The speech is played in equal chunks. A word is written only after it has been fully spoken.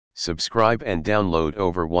Subscribe and download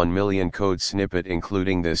over 1 million code snippet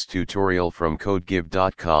including this tutorial from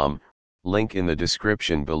codegive.com, link in the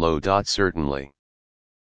description below. Certainly.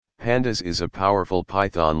 Pandas is a powerful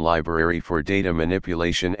Python library for data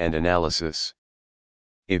manipulation and analysis.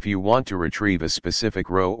 If you want to retrieve a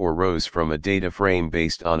specific row or rows from a data frame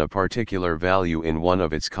based on a particular value in one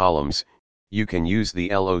of its columns, you can use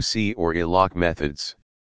the loc or iloc methods.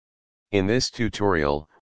 In this tutorial,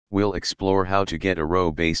 we'll explore how to get a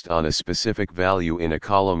row based on a specific value in a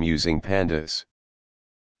column using Pandas.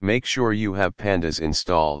 Make sure you have Pandas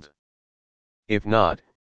installed. If not,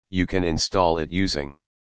 you can install it using.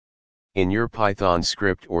 In your Python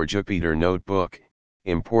script or Jupyter notebook,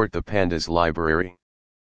 import the Pandas library.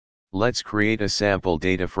 Let's create a sample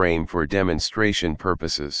data frame for demonstration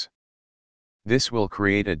purposes. This will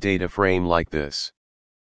create a data frame like this.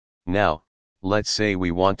 Now, let's say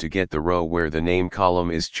we want to get the row where the name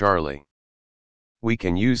column is Charlie. We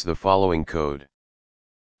can use the following code.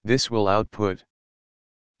 This will output.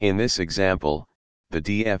 In this example, the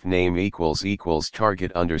df name ==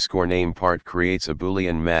 target underscore name part creates a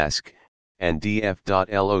boolean mask, and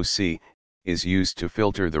df.loc is used to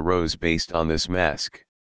filter the rows based on this mask.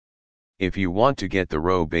 If you want to get the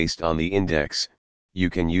row based on the index,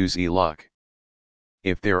 you can use iloc.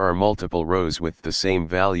 If there are multiple rows with the same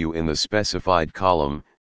value in the specified column,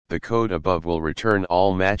 the code above will return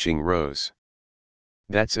all matching rows.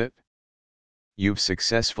 That's it. You've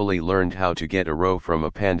successfully learned how to get a row from a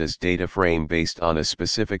Pandas data frame based on a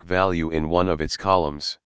specific value in one of its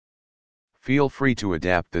columns. Feel free to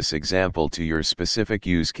adapt this example to your specific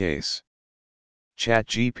use case.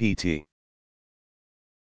 ChatGPT